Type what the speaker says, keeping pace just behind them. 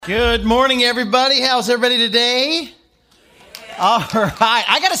Good morning, everybody. How's everybody today? All right.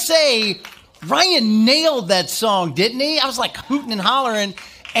 I got to say, Ryan nailed that song, didn't he? I was like hooting and hollering,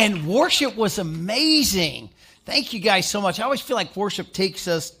 and worship was amazing. Thank you guys so much. I always feel like worship takes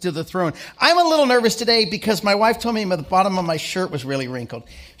us to the throne. I'm a little nervous today because my wife told me the bottom of my shirt was really wrinkled.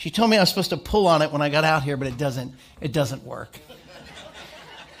 She told me I was supposed to pull on it when I got out here, but it doesn't work.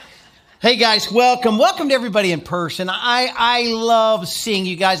 Hey guys, welcome to everybody in person. I love seeing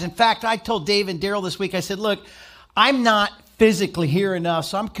you guys. In fact, I told Dave and Daryl this week, I said, look, I'm not physically here enough,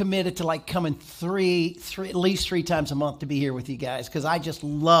 so I'm committed to like coming at least three times a month to be here with you guys because I just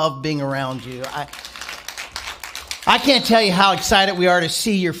love being around you. I can't tell you how excited we are to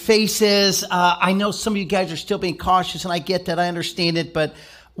see your faces. I know some of you guys are still being cautious, and I get that. I understand it, but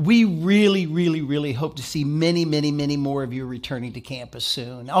we really hope to see many more of you returning to campus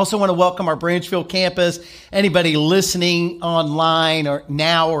soon. I also want to welcome our Branchville campus, anybody listening online or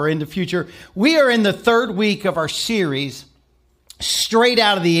now or in the future. We are in the third week of our series, Straight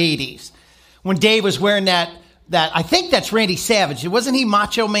Out of the 80's. When Dave was wearing that I think that's Randy Savage. Wasn't he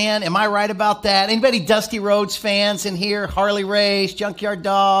Macho Man? Am I right about that? Anybody Dusty Rhodes fans in here? Harley Race, Junkyard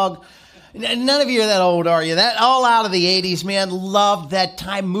Dog? None of you are that old, are you? That all out of the 80's, man. Loved that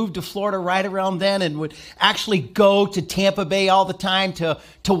time. Moved to Florida right around then and would actually go to Tampa Bay all the time to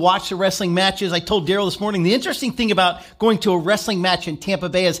watch the wrestling matches. I told Daryl this morning, the interesting thing about going to a wrestling match in Tampa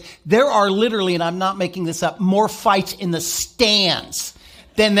Bay is there are literally, and I'm not making this up, more fights in the stands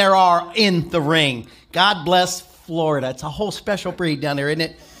than there are in the ring. God bless Florida. It's a whole special breed down there, isn't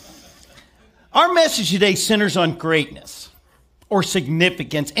it? Our message today centers on greatness or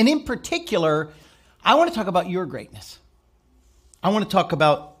significance. And in particular, I want to talk about your greatness. I want to talk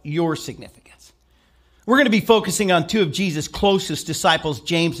about your significance. We're going to be focusing on two of Jesus' closest disciples,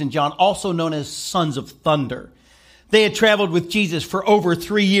 James and John, also known as sons of thunder. They had traveled with Jesus for over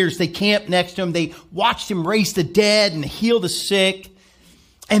 3 years. They camped next to him. They watched him raise the dead and heal the sick.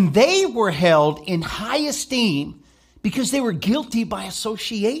 And they were held in high esteem because they were guilty by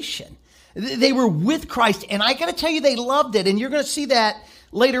association. They were with Christ, and I got to tell you, they loved it, and you're going to see that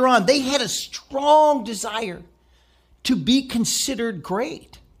later on. They had a strong desire to be considered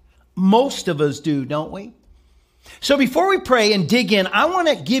great. Most of us do, don't we? So before we pray and dig in, I want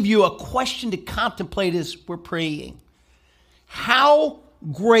to give you a question to contemplate as we're praying. How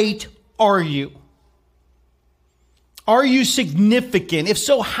great are you? Are you significant? If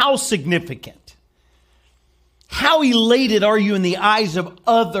so, how significant? How elated are you in the eyes of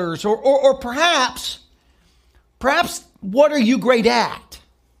others? Or perhaps, what are you great at?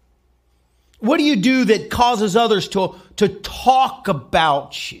 What do you do that causes others to talk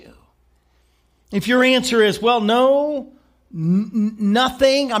about you? If your answer is, well, no,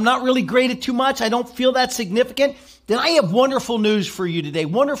 nothing, I'm not really great at too much, I don't feel that significant, then I have wonderful news for you today.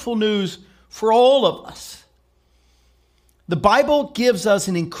 Wonderful news for all of us. The Bible gives us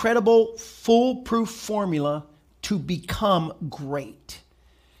an incredible, foolproof formula to become great.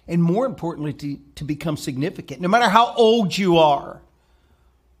 And more importantly, to become significant. No matter how old you are,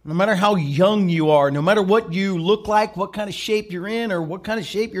 no matter how young you are, no matter what you look like, what kind of shape you're in, or what kind of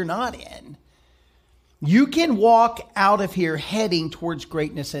shape you're not in, you can walk out of here heading towards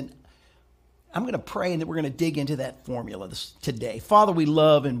greatness. And I'm going to pray, and then we're going to dig into that formula today. Father, we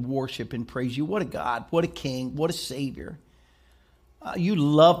love and worship and praise you. What a God, what a King, what a Savior. You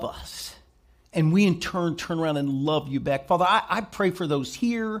love us. And we in turn around and love you back. Father, I pray for those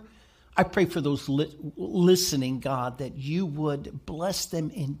here. I pray for those listening, God, that you would bless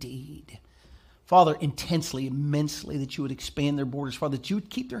them indeed. Father, intensely, immensely, that you would expand their borders. Father, that you would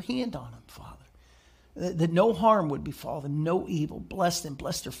keep their hand on them, Father. That no harm would befall them, no evil. Bless them,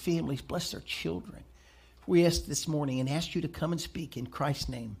 bless their families, bless their children. We ask this morning and ask you to come and speak in Christ's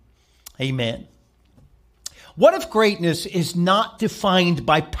name. Amen. What if greatness is not defined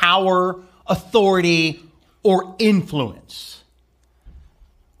by power, authority, or influence?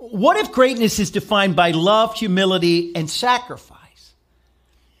 What if greatness is defined by love, humility, and sacrifice?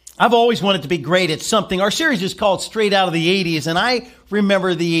 I've always wanted to be great at something. Our series is called Straight Out of the 80's, and I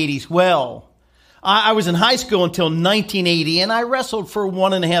remember the 80's well. I was in high school until 1980, and I wrestled for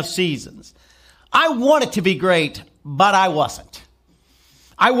 1.5 seasons. I wanted to be great, but I wasn't.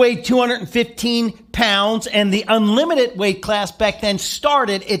 I weighed 215 pounds, and the unlimited weight class back then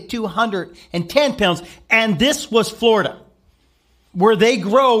started at 210 pounds. And this was Florida, where they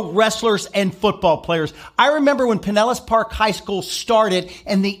grow wrestlers and football players. I remember when Pinellas Park High School started,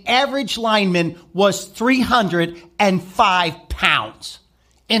 and the average lineman was 305 pounds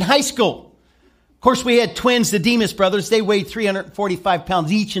in high school. Of course, we had twins, the Demas brothers. They weighed 345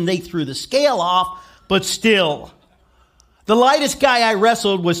 pounds each, and they threw the scale off, but still, The lightest guy I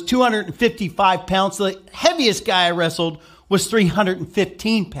wrestled was 255 pounds. The heaviest guy I wrestled was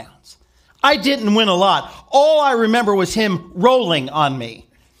 315 pounds. I didn't win a lot. All I remember was him rolling on me.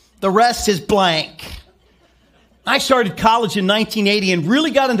 The rest is blank. I started college in 1980 and really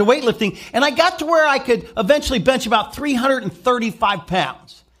got into weightlifting, and I got to where I could eventually bench about 335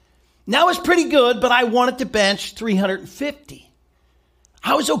 pounds. Now it's pretty good, but I wanted to bench 350.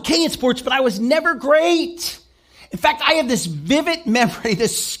 I was okay in sports, but I was never great. In fact, I have this vivid memory,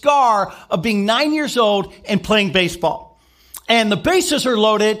 this scar of being 9 years old and playing baseball. And the bases are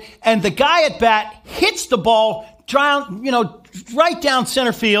loaded, and the guy at bat hits the ball right down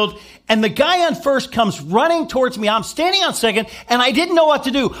center field, and the guy on first comes running towards me. I'm standing on second, and I didn't know what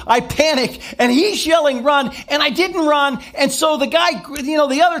to do. I panic, and he's yelling, run, and I didn't run. And so the guy,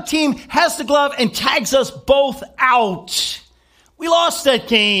 the other team has the glove and tags us both out. We lost that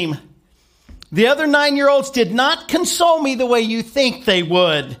game. The other 9-year-olds did not console me the way you think they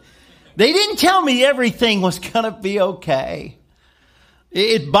would. They didn't tell me everything was going to be okay.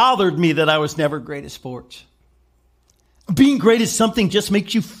 It bothered me that I was never great at sports. Being great at something just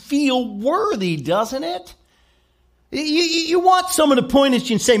makes you feel worthy, doesn't it? You want someone to point at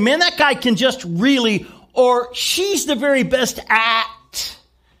you and say, man, that guy can just really, or she's the very best at.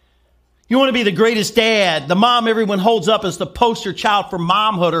 You want to be the greatest dad, the mom everyone holds up as the poster child for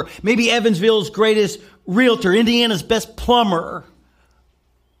momhood, or maybe Evansville's greatest realtor, Indiana's best plumber,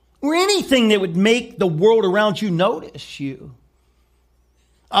 or anything that would make the world around you notice you.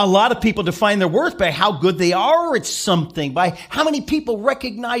 A lot of people define their worth by how good they are at something, by how many people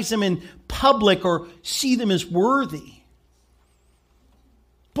recognize them in public or see them as worthy.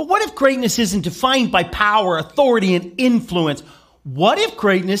 But what if greatness isn't defined by power, authority, and influence? What if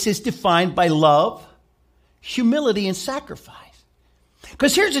greatness is defined by love, humility, and sacrifice?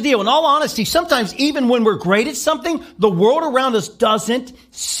 Because here's the deal. In all honesty, sometimes even when we're great at something, the world around us doesn't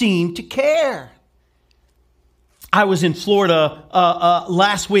seem to care. I was in Florida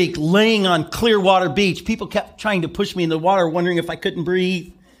last week laying on Clearwater Beach. People kept trying to push me in the water, wondering if I couldn't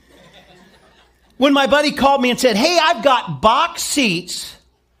breathe. When my buddy called me and said, hey, I've got box seats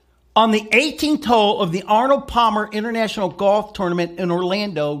on the 18th hole of the Arnold Palmer International Golf Tournament in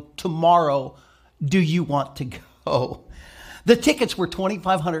Orlando tomorrow. Do you want to go? The tickets were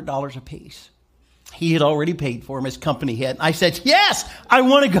 $2,500 a piece. He had already paid for them, his company had. I said, yes, I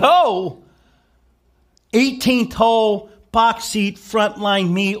want to go. 18th hole, box seat,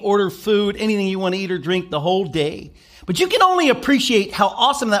 frontline me, order food, anything you want to eat or drink the whole day. But you can only appreciate how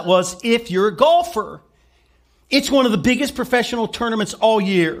awesome that was if you're a golfer. It's one of the biggest professional tournaments all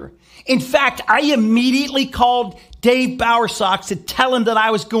year. In fact, I immediately called Dave Bowersox to tell him that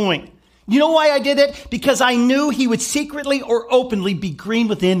I was going. You know why I did it? Because I knew he would secretly or openly be green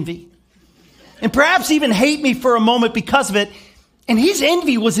with envy. And perhaps even hate me for a moment because of it. And his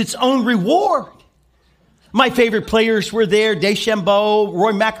envy was its own reward. My favorite players were there: DeChambeau,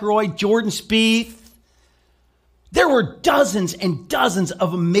 Roy McIlroy, Jordan Spieth. There were dozens and dozens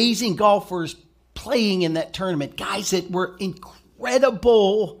of amazing golfers playing in that tournament, guys that were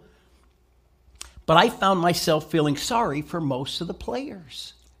incredible. But I found myself feeling sorry for most of the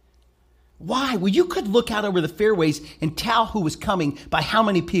players. Why? Well, you could look out over the fairways and tell who was coming by how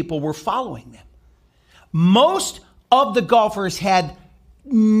many people were following them. Most of the golfers had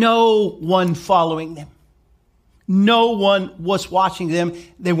no one following them. No one was watching them.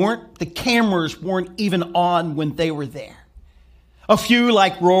 The cameras weren't even on when they were there. A few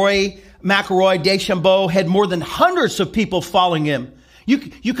like Roy McIlroy, DeChambeau had more than hundreds of people following him.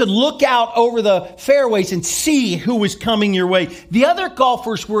 You could look out over the fairways and see who was coming your way. The other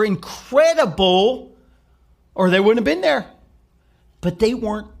golfers were incredible, or they wouldn't have been there. But they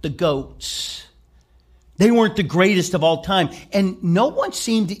weren't the GOATs. They weren't the greatest of all time. And no one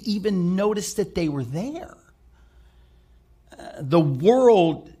seemed to even notice that they were there. The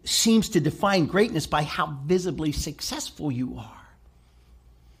world seems to define greatness by how visibly successful you are.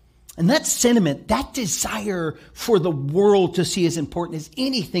 And that sentiment, that desire for the world to see as important as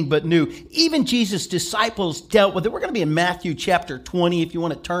anything but new. Even Jesus' disciples dealt with it. We're going to be in Matthew chapter 20 if you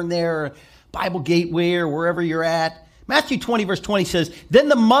want to turn there, or Bible Gateway, or wherever you're at. Matthew 20 verse 20 says, then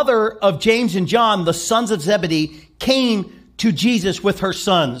the mother of James and John, the sons of Zebedee, came to Jesus with her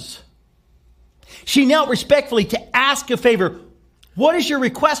sons. She knelt respectfully to ask a favor. What is your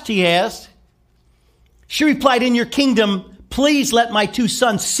request, he asked. She replied, in your kingdom, please let my two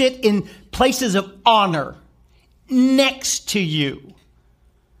sons sit in places of honor next to you.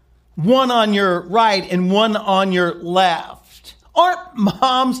 One on your right and one on your left. Aren't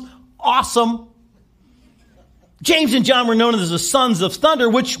moms awesome? James and John were known as the sons of thunder,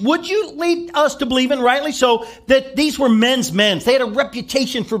 which would you lead us to believe, and rightly so, that these were men's men. They had a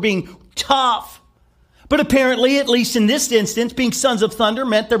reputation for being tough. But apparently, at least in this instance, being sons of thunder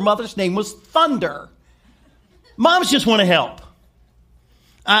meant their mother's name was Thunder. Moms just want to help.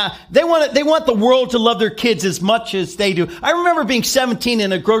 They want the world to love their kids as much as they do. I remember being 17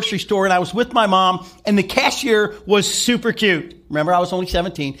 in a grocery store, and I was with my mom, and the cashier was super cute. Remember, I was only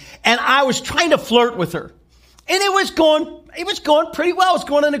 17, and I was trying to flirt with her. And it was going pretty well. It was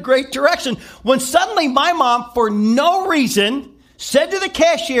going in a great direction. When suddenly my mom, for no reason, said to the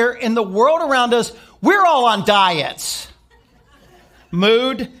cashier and the world around us, "We're all on diets."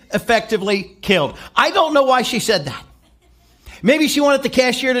 Mood effectively killed. I don't know why she said that. Maybe she wanted the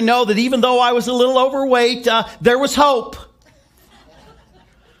cashier to know that even though I was a little overweight, there was hope.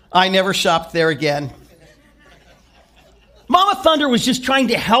 I never shopped there again. Mama Thunder was just trying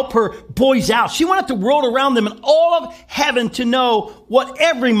to help her boys out. She wanted the world around them and all of heaven to know what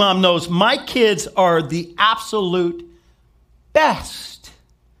every mom knows. My kids are the absolute best.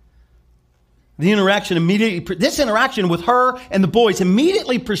 This interaction with her and the boys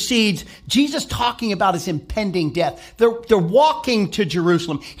immediately precedes Jesus talking about his impending death. They're walking to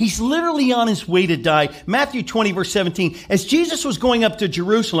Jerusalem. He's literally on his way to die. Matthew 20, verse 17. As Jesus was going up to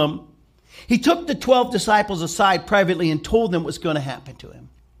Jerusalem, he took the 12 disciples aside privately and told them what was going to happen to him.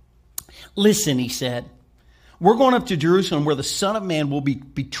 "Listen," he said, "we're going up to Jerusalem where the Son of Man will be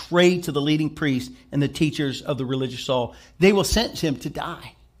betrayed to the leading priests and the teachers of the religious law. They will sentence him to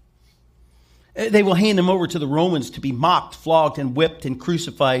die. They will hand him over to the Romans to be mocked, flogged, and whipped and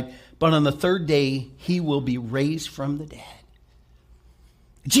crucified. But on the third day, he will be raised from the dead."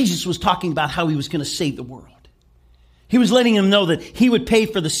 Jesus was talking about how he was going to save the world. He was letting them know that he would pay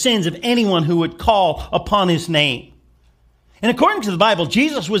for the sins of anyone who would call upon his name. And according to the Bible,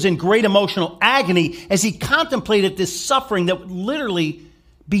 Jesus was in great emotional agony as he contemplated this suffering that would literally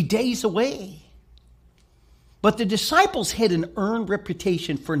be days away. But the disciples had an earned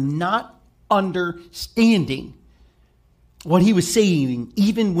reputation for not understanding what he was saying,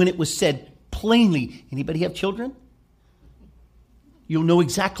 even when it was said plainly. Anybody have children? You'll know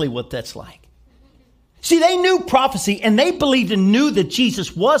exactly what that's like. See, they knew prophecy and they believed and knew that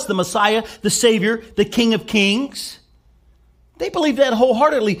Jesus was the Messiah, the Savior, the King of Kings. They believed that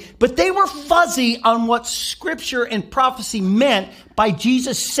wholeheartedly, but they were fuzzy on what Scripture and prophecy meant by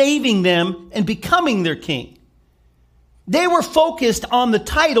Jesus saving them and becoming their king. They were focused on the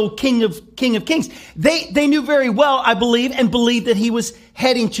title King of Kings. They knew very well, I believe, and believed that he was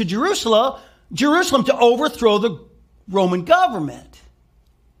heading to Jerusalem to overthrow the Roman government.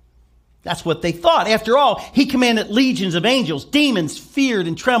 That's what they thought. After all, he commanded legions of angels. Demons feared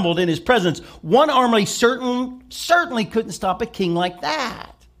and trembled in his presence. One army certainly couldn't stop a king like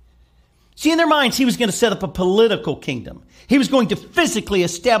that. See, in their minds, he was going to set up a political kingdom. He was going to physically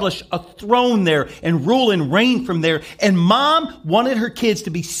establish a throne there and rule and reign from there. And Mom wanted her kids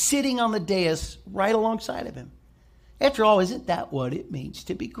to be sitting on the dais right alongside of him. After all, isn't that what it means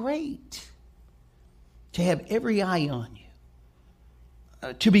to be great? To have every eye on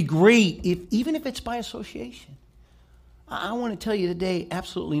you. To be great, even if it's by association. I want to tell you today,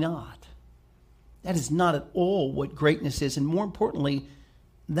 absolutely not. That is not at all what greatness is. And more importantly,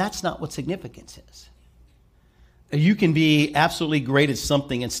 that's not what significance is. You can be absolutely great at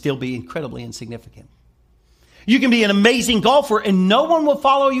something and still be incredibly insignificant. You can be an amazing golfer and no one will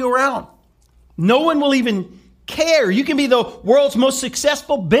follow you around. No one will even care. You can be the world's most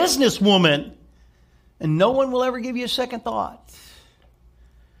successful businesswoman and no one will ever give you a second thought.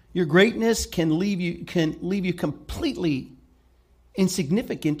 Your greatness can leave you completely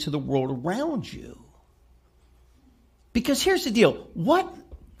insignificant to the world around you. Because here's the deal.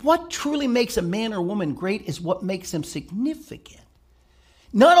 What truly makes a man or woman great is what makes them significant.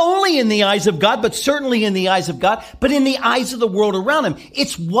 Not only in the eyes of God, but certainly in the eyes of God, but in the eyes of the world around them.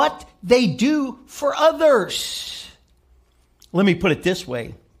 It's what they do for others. Let me put it this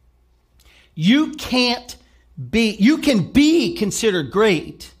way. You can be considered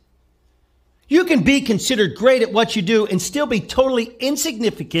great. You can be considered great at what you do and still be totally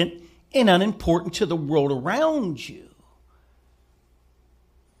insignificant and unimportant to the world around you.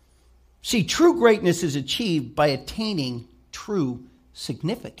 See, true greatness is achieved by attaining true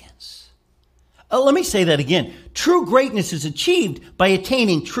significance. Let me say that again. True greatness is achieved by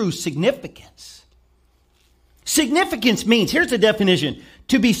attaining true significance. Significance means, here's the definition,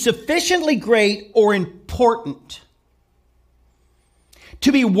 to be sufficiently great or important.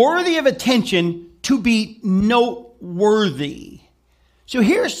 To be worthy of attention, to be noteworthy. So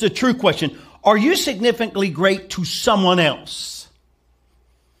here's the true question. Are you significantly great to someone else?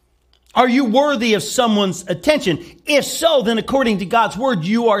 Are you worthy of someone's attention? If so, then according to God's word,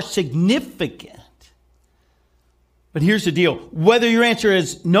 you are significant. But here's the deal. Whether your answer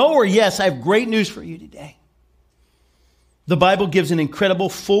is no or yes, I have great news for you today. The Bible gives an incredible,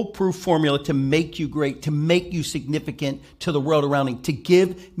 foolproof formula to make you great, to make you significant to the world around you, to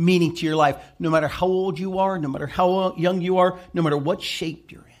give meaning to your life, no matter how old you are, no matter how young you are, no matter what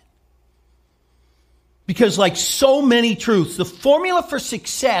shape you're in. Because like so many truths, the formula for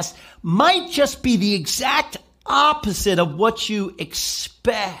success might just be the exact opposite of what you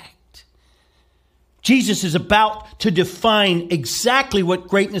expect. Jesus is about to define exactly what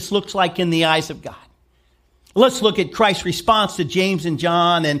greatness looks like in the eyes of God. Let's look at Christ's response to James and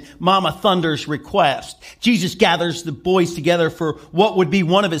John and Mama Thunder's request. Jesus gathers the boys together for what would be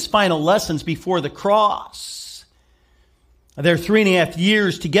one of his final lessons before the cross. Their 3.5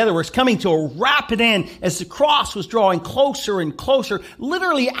 years together was coming to a rapid end as the cross was drawing closer and closer,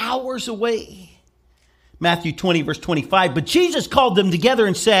 literally hours away. Matthew 20, verse 25. But Jesus called them together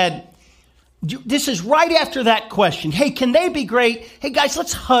and said, this is right after that question. Hey, can they be great? Hey, guys,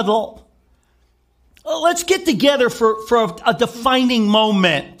 let's huddle. Let's get together for a defining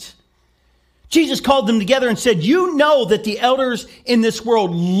moment. Jesus called them together and said, you know that the elders in this world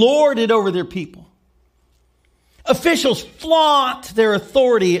lord it over their people. Officials flaunt their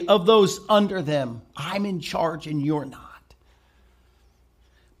authority of those under them. I'm in charge and you're not.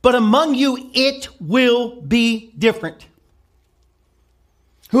 But among you, it will be different.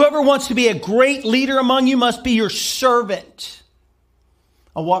 Whoever wants to be a great leader among you must be your servant.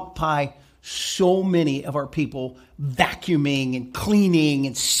 I walked by so many of our people vacuuming and cleaning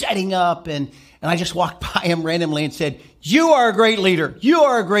and setting up. And I just walked by them randomly and said, you are a great leader. You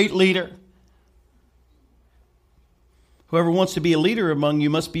are a great leader. Whoever wants to be a leader among you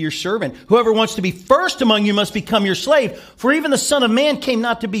must be your servant. Whoever wants to be first among you must become your slave. For even the Son of Man came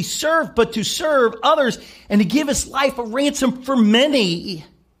not to be served, but to serve others and to give his life a ransom for many.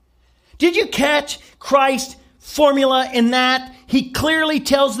 Did you catch Christ's formula in that? He clearly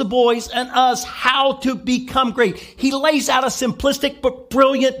tells the boys and us how to become great. He lays out a simplistic but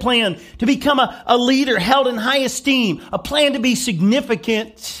brilliant plan to become a leader held in high esteem, a plan to be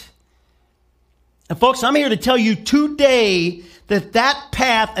significant. And folks, I'm here to tell you today that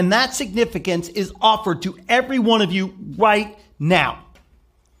path and that significance is offered to every one of you right now.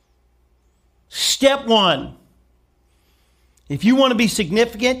 Step one. If you want to be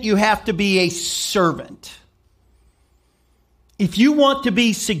significant, you have to be a servant. If you want to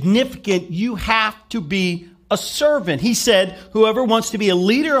be significant, you have to be a servant. He said, whoever wants to be a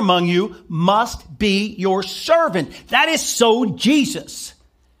leader among you must be your servant. That is so Jesus.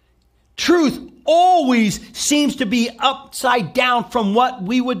 Truth always seems to be upside down from what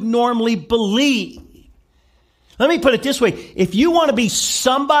we would normally believe. Let me put it this way. If you want to be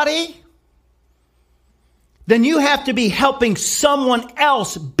somebody, then you have to be helping someone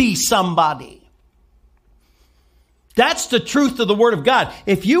else be somebody. That's the truth of the Word of God.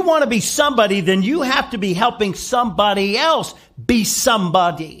 If you want to be somebody, then you have to be helping somebody else be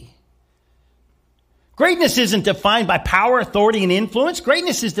somebody. Greatness isn't defined by power, authority, and influence.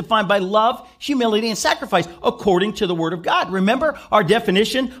 Greatness is defined by love, humility, and sacrifice, according to the Word of God. Remember our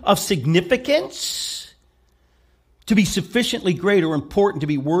definition of significance? To be sufficiently great or important, to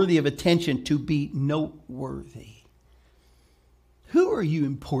be worthy of attention, to be noteworthy. Who are you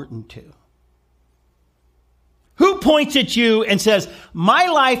important to? Who points at you and says, my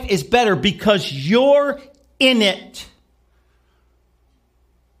life is better because you're in it?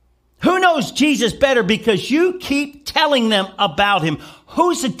 Who knows Jesus better because you keep telling them about him?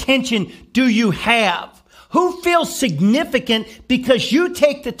 Whose attention do you have? Who feels significant because you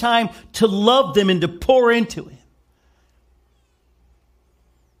take the time to love them and to pour into him?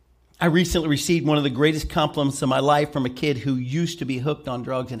 I recently received one of the greatest compliments of my life from a kid who used to be hooked on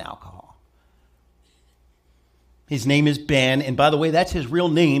drugs and alcohol. His name is Ben, and by the way, that's his real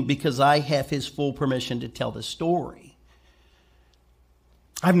name because I have his full permission to tell the story.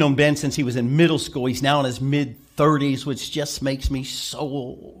 I've known Ben since he was in middle school. He's now in his mid-30s, which just makes me so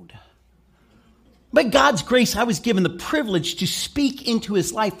old. By God's grace, I was given the privilege to speak into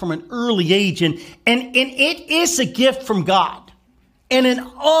his life from an early age, and it is a gift from God and an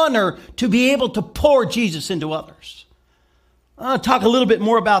honor to be able to pour Jesus into others. I'll talk a little bit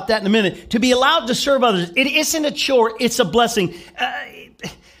more about that in a minute. To be allowed to serve others, it isn't a chore, it's a blessing. I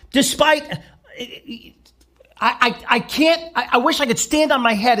wish I could stand on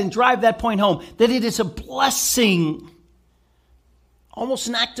my head and drive that point home, that it is a blessing, almost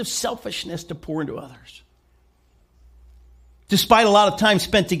an act of selfishness to pour into others. Despite a lot of time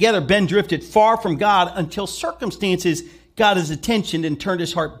spent together, Ben drifted far from God until circumstances got his attention and turned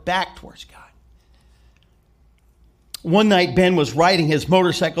his heart back towards God. One night, Ben was riding his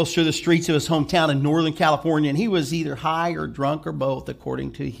motorcycle through the streets of his hometown in Northern California, and he was either high or drunk or both,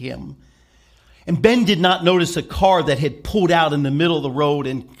 according to him. And Ben did not notice a car that had pulled out in the middle of the road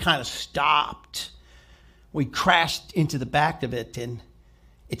and kind of stopped. We crashed into the back of it, and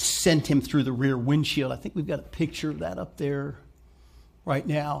it sent him through the rear windshield. I think we've got a picture of that up there right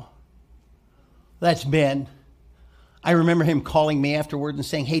now. That's Ben. I remember him calling me afterward and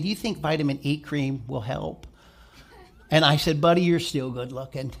saying, "Hey, do you think vitamin E cream will help?" And I said, "Buddy, you're still good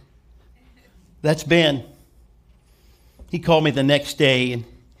looking." That's Ben. He called me the next day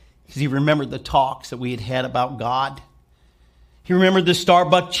because he remembered the talks that we had had about God. He remembered the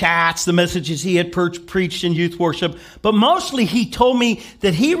Starbucks chats, the messages he had preached in youth worship. But mostly he told me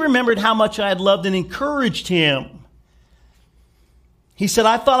that he remembered how much I had loved and encouraged him. He said,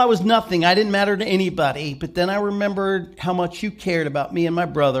 "I thought I was nothing. I didn't matter to anybody. But then I remembered how much you cared about me and my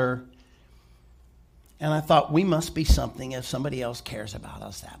brother. And I thought, we must be something if somebody else cares about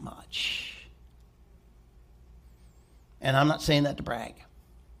us that much." And I'm not saying that to brag.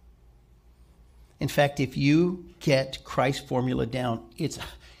 In fact, if you get Christ's formula down, it's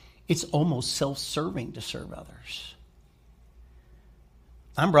almost self-serving to serve others.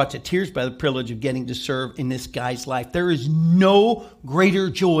 I'm brought to tears by the privilege of getting to serve in this guy's life. There is no greater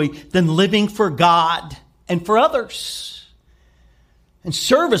joy than living for God and for others. And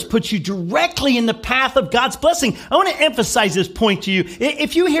service puts you directly in the path of God's blessing. I want to emphasize this point to you.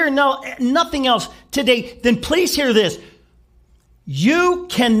 If you hear nothing else today, then please hear this. You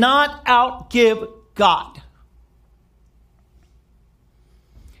cannot outgive God.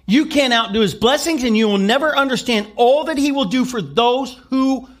 You can't outdo his blessings, and you will never understand all that he will do for those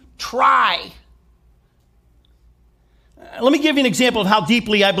who try. Let me give you an example of how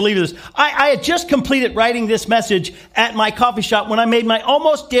deeply I believe this. I had just completed writing this message at my coffee shop when I made my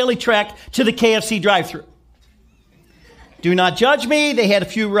almost daily trek to the KFC drive-thru. Do not judge me. They had a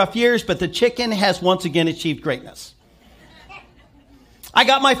few rough years, but the chicken has once again achieved greatness. I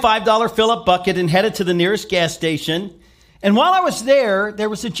got my $5 fill-up bucket and headed to the nearest gas station. And while I was there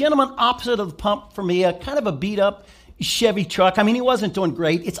was a gentleman opposite of the pump for me, a kind of a beat-up Chevy truck. I mean, he wasn't doing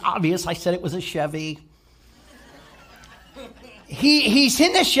great. It's obvious. I said it was a Chevy. He's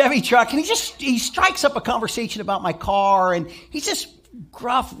in this Chevy truck, and he strikes up a conversation about my car, and he's this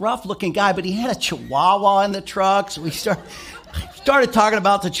rough-looking guy, but he had a Chihuahua in the truck, so we started talking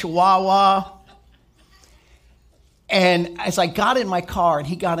about the Chihuahua. And as I got in my car and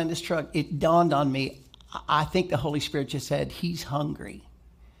he got in his truck, it dawned on me, I think the Holy Spirit just said, he's hungry.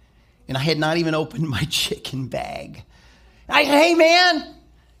 And I had not even opened my chicken bag. I said, "Hey, man."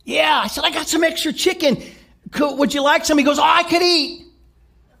 "Yeah." I said, "I got some extra chicken. Would you like some?" He goes, "Oh, I could eat."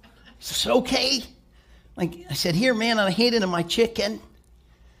 I said, "Okay." I said, "Here, man," and I handed him my chicken.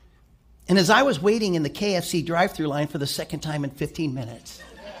 And as I was waiting in the KFC drive-thru line for the second time in 15 minutes,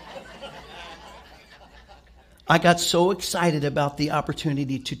 I got so excited about the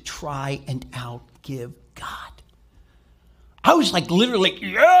opportunity to try and outgive God. I was literally,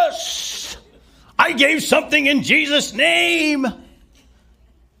 yes, I gave something in Jesus' name.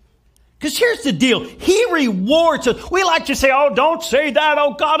 Because here's the deal. He rewards us. We like to say, "Oh, don't say that.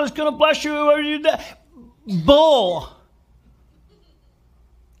 Oh, God is going to bless you." Bull.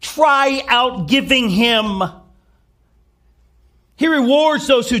 Try out giving him. He rewards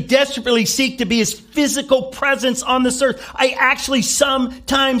those who desperately seek to be his physical presence on this earth. I actually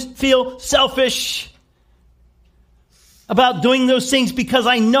sometimes feel selfish about doing those things because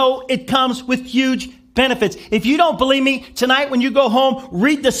I know it comes with huge benefits. If you don't believe me, tonight when you go home,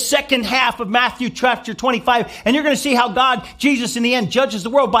 read the second half of Matthew chapter 25, and you're going to see how God, Jesus, in the end, judges the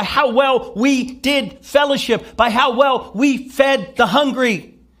world by how well we did fellowship, by how well we fed the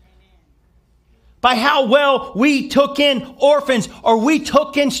hungry, by how well we took in orphans, or we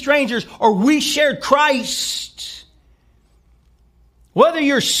took in strangers, or we shared Christ. Whether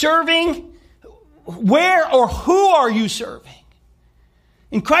you're serving, where or who are you serving?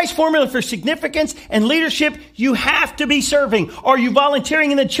 In Christ's formula for significance and leadership, you have to be serving. Are you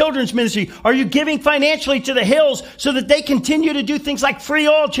volunteering in the children's ministry? Are you giving financially to the Hills so that they continue to do things like free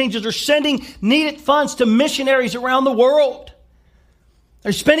oil changes or sending needed funds to missionaries around the world?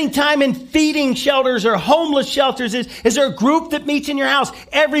 Are spending time in feeding shelters or homeless shelters? Is there a group that meets in your house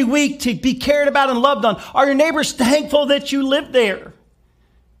every week to be cared about and loved on? Are your neighbors thankful that you live there?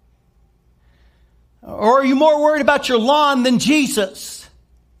 Or are you more worried about your lawn than Jesus?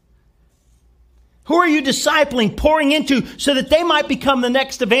 Who are you discipling, pouring into so that they might become the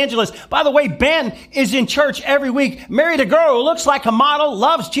next evangelist? By the way, Ben is in church every week, married a girl who looks like a model,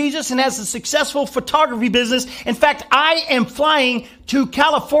 loves Jesus, and has a successful photography business. In fact, I am flying to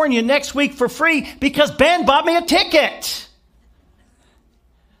California next week for free because Ben bought me a ticket.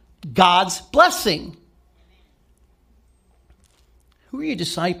 God's blessing. Who are you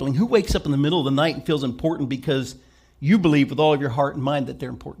discipling? Who wakes up in the middle of the night and feels important because you believe with all of your heart and mind that they're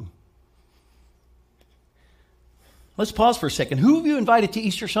important? Let's pause for a second. Who have you invited to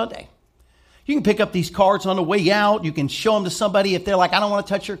Easter Sunday? You can pick up these cards on the way out. You can show them to somebody. If they're like, I don't want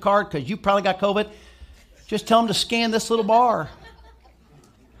to touch your card because you probably got COVID, just tell them to scan this little bar.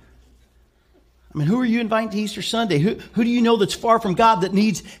 I mean, who are you inviting to Easter Sunday? Who do you know that's far from God that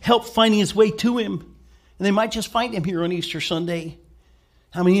needs help finding his way to him? And they might just find him here on Easter Sunday.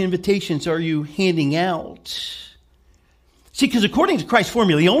 How many invitations are you handing out? See, because according to Christ's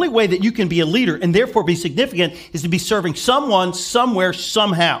formula, the only way that you can be a leader and therefore be significant is to be serving someone, somewhere,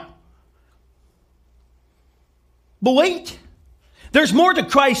 somehow. But wait, there's more to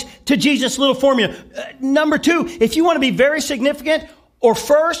Christ, to Jesus' little formula. Number 2, if you want to be very significant or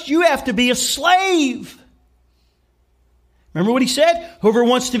first, you have to be a slave. Remember what he said? Whoever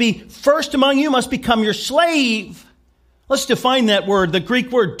wants to be first among you must become your slave. Let's define that word, the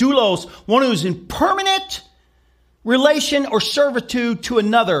Greek word doulos, one who's in permanent relation or servitude to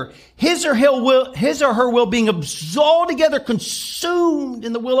another. His or her will being altogether consumed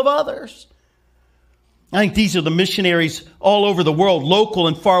in the will of others. I think these are the missionaries all over the world, local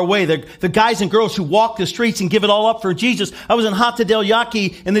and far away. The guys and girls who walk the streets and give it all up for Jesus. I was in Hato del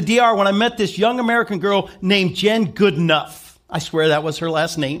Yaqui in the DR when I met this young American girl named Jen Goodenough. I swear that was her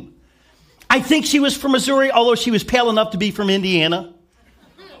last name. I think she was from Missouri, although she was pale enough to be from Indiana.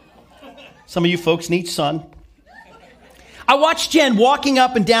 Some of you folks need sun. I watched Jen walking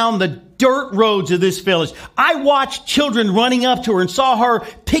up and down the dirt roads of this village. I watched children running up to her and saw her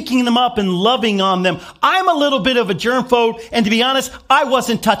picking them up and loving on them. I'm a little bit of a germphobe, and to be honest, I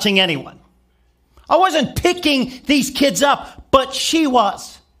wasn't touching anyone. I wasn't picking these kids up, but she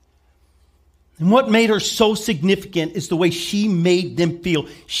was. And what made her so significant is the way she made them feel.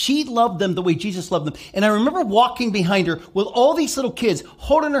 She loved them the way Jesus loved them. And I remember walking behind her with all these little kids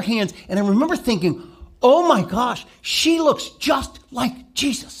holding her hands, and I remember thinking, oh my gosh, she looks just like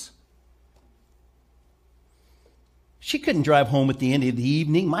Jesus. She couldn't drive home at the end of the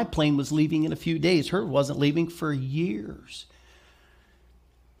evening. My plane was leaving in a few days. Hers wasn't leaving for years.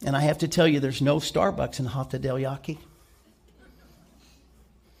 And I have to tell you, there's no Starbucks in Hato del Yaqui.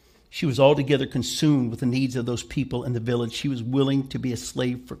 She was altogether consumed with the needs of those people in the village. She was willing to be a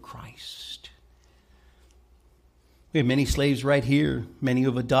slave for Christ. We have many slaves right here, many who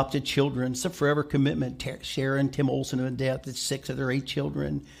have adopted children. It's a forever commitment. Sharon, Tim Olson have adopted 6 of their 8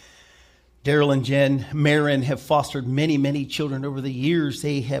 children. Daryl and Jen Marin have fostered many, many children over the years.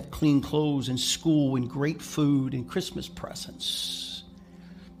 They have clean clothes and school and great food and Christmas presents.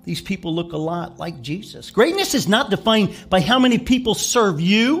 These people look a lot like Jesus. Greatness is not defined by how many people serve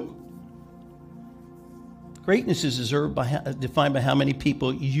you. Greatness is defined by how many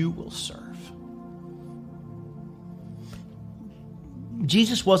people you will serve.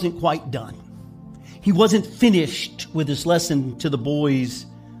 Jesus wasn't quite done. He wasn't finished with his lesson to the boys.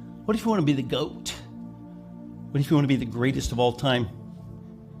 What if you want to be the GOAT? What if you want to be the greatest of all time?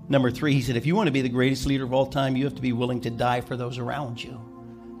 Number 3, he said, if you want to be the greatest leader of all time, you have to be willing to die for those around you.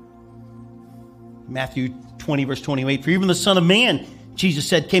 Matthew 20, verse 28, for even the Son of Man, Jesus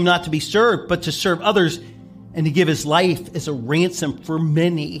said, came not to be served, but to serve others and to give his life as a ransom for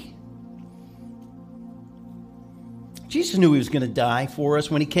many. Jesus knew he was going to die for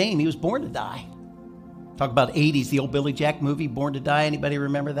us when he came. He was born to die. Talk about 80's, the old Billy Jack movie, Born to Die. Anybody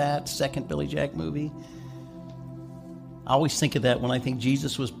remember that? Second Billy Jack movie. I always think of that when I think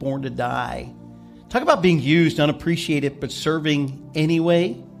Jesus was born to die. Talk about being used, unappreciated, but serving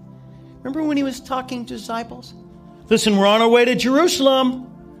anyway. Remember when he was talking to disciples? Listen, we're on our way to Jerusalem.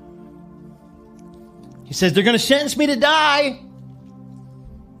 He says, they're going to sentence me to die.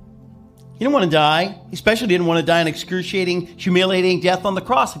 He didn't want to die. He especially didn't want to die an excruciating, humiliating death on the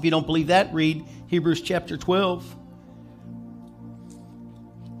cross. If you don't believe that, read Hebrews chapter 12.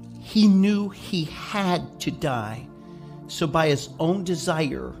 He knew he had to die. So by his own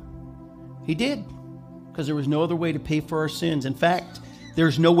desire, he did. Because there was no other way to pay for our sins. In fact,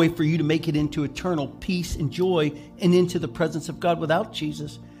 there's no way for you to make it into eternal peace and joy and into the presence of God without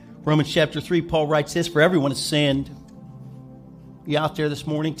Jesus. Romans chapter 3, Paul writes this, for everyone has sinned. You out there this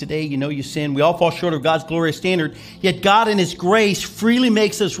morning, today, you know you sin. We all fall short of God's glorious standard. Yet God in his grace freely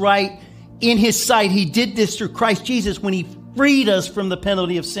makes us right in his sight. He did this through Christ Jesus when he freed us from the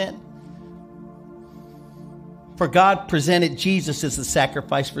penalty of sin. For God presented Jesus as the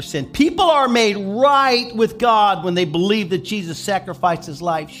sacrifice for sin. People are made right with God when they believe that Jesus sacrificed his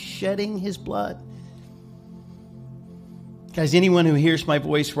life, shedding his blood. Guys, anyone who hears my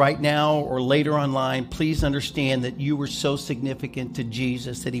voice right now or later online, please understand that you were so significant to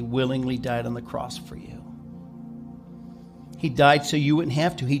Jesus that he willingly died on the cross for you. He died so you wouldn't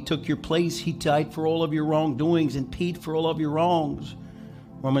have to. He took your place. He died for all of your wrongdoings and paid for all of your wrongs.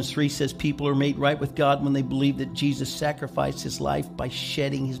 Romans 3 says people are made right with God when they believe that Jesus sacrificed his life by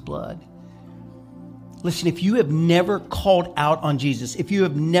shedding his blood. Listen, if you have never called out on Jesus, if you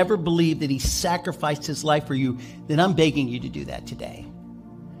have never believed that he sacrificed his life for you, then I'm begging you to do that today.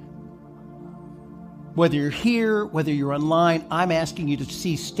 Whether you're here, whether you're online, I'm asking you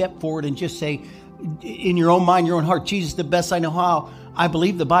to step forward and just say, in your own mind, your own heart, Jesus, the best I know how. I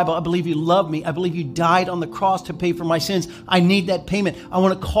believe the Bible. I believe you love me. I believe you died on the cross to pay for my sins. I need that payment. I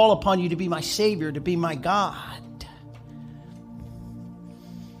want to call upon you to be my Savior, to be my God.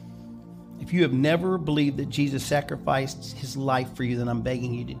 If you have never believed that Jesus sacrificed his life for you, then I'm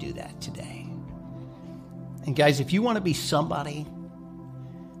begging you to do that today. And guys, if you want to be somebody,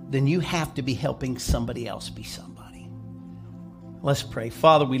 then you have to be helping somebody else be somebody. Let's pray.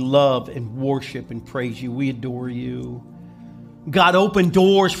 Father, we love and worship and praise you. We adore you. God, open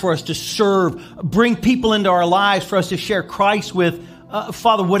doors for us to serve. Bring people into our lives for us to share Christ with.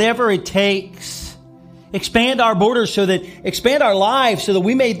 Father, whatever it takes. Expand our borders expand our lives so that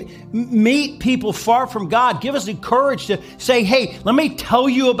we may meet people far from God. Give us the courage to say, hey, let me tell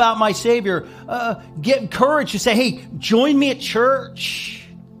you about my Savior. Get courage to say, hey, join me at church.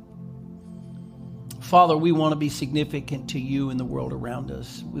 Father, we want to be significant to you in the world around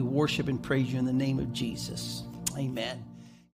us. We worship and praise you in the name of Jesus. Amen.